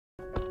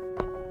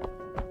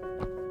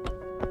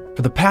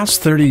For the past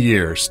 30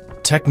 years,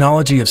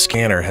 technology of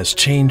scanner has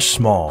changed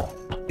small.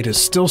 It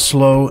is still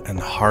slow and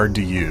hard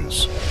to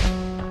use.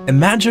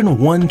 Imagine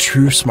one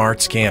true smart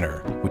scanner,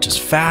 which is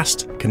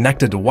fast,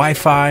 connected to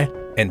Wi-Fi,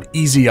 and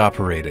easy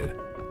operated.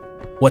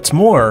 What's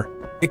more,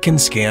 it can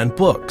scan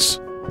books.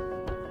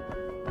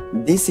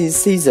 This is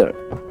Caesar.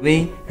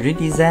 We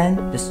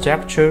redesigned the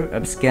structure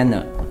of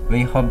scanner.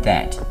 We hope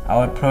that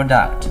our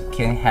product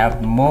can help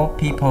more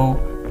people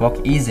work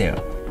easier,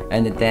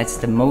 and that's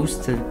the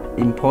most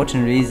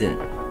important reason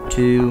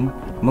to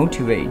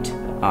motivate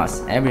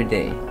us every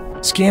day.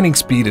 Scanning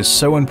speed is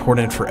so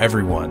important for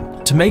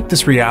everyone. To make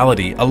this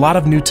reality, a lot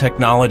of new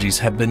technologies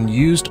have been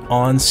used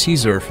on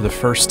Caesar for the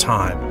first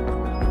time.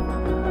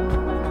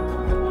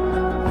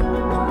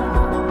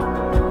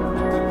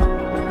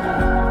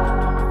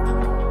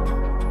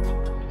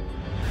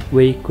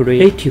 We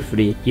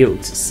creatively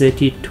used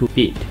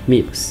 32-bit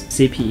MIPS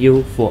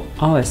CPU for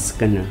our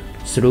scanner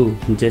through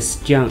the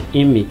strong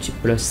image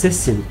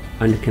processing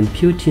and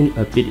computing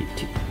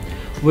ability.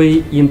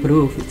 We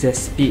improved the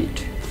speed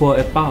for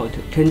about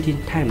 20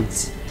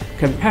 times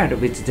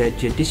compared with the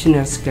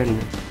traditional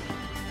scanner.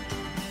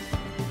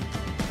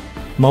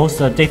 Most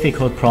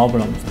difficult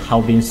problems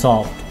have been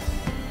solved,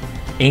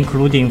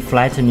 including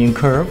flattening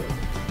curve,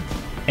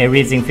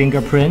 erasing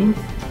fingerprint,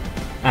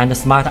 and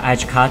smart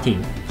edge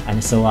cutting,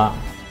 and so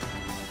on.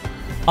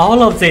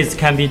 All of this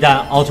can be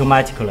done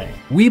automatically.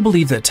 We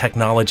believe that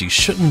technology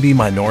shouldn't be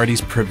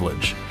minorities'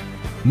 privilege.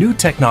 New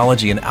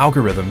technology and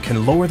algorithm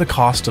can lower the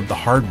cost of the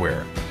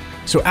hardware.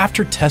 So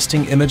after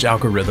testing image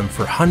algorithm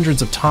for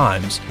hundreds of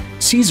times,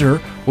 Caesar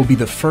will be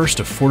the first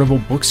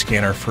affordable book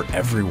scanner for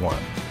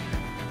everyone.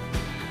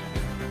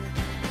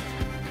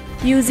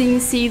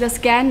 Using Caesar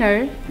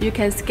scanner, you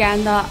can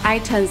scan the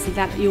items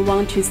that you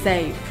want to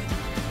save.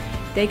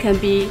 They can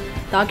be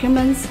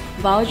documents,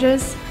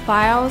 vouchers,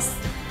 files,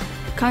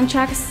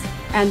 contracts,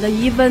 and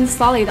even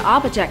solid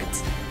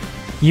objects.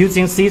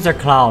 Using Caesar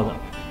Cloud,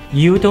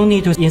 you don't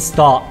need to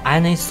install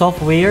any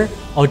software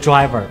or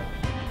driver,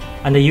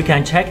 and you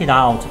can check it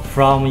out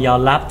from your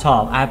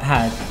laptop,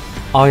 iPad,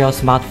 or your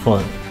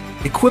smartphone.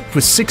 Equipped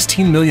with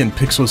 16 million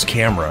pixels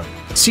camera,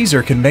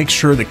 Caesar can make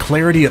sure the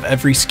clarity of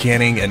every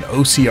scanning and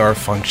OCR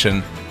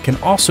function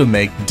can also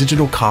make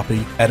digital copy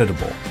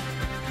editable.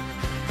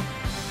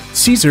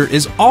 Caesar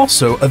is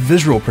also a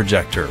visual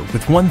projector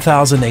with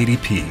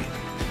 1080p.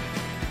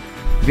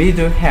 With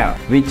your help,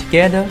 we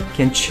together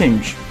can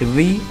change the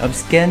way of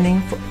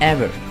scanning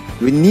forever.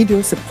 We need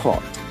your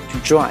support to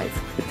drive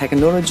the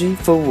technology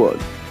forward.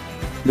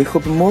 We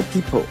hope more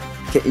people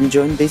can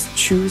enjoy this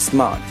true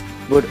smart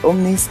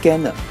world-only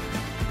scanner.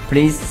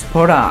 Please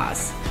support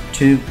us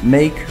to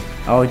make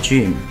our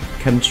dream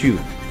come true.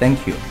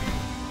 Thank you.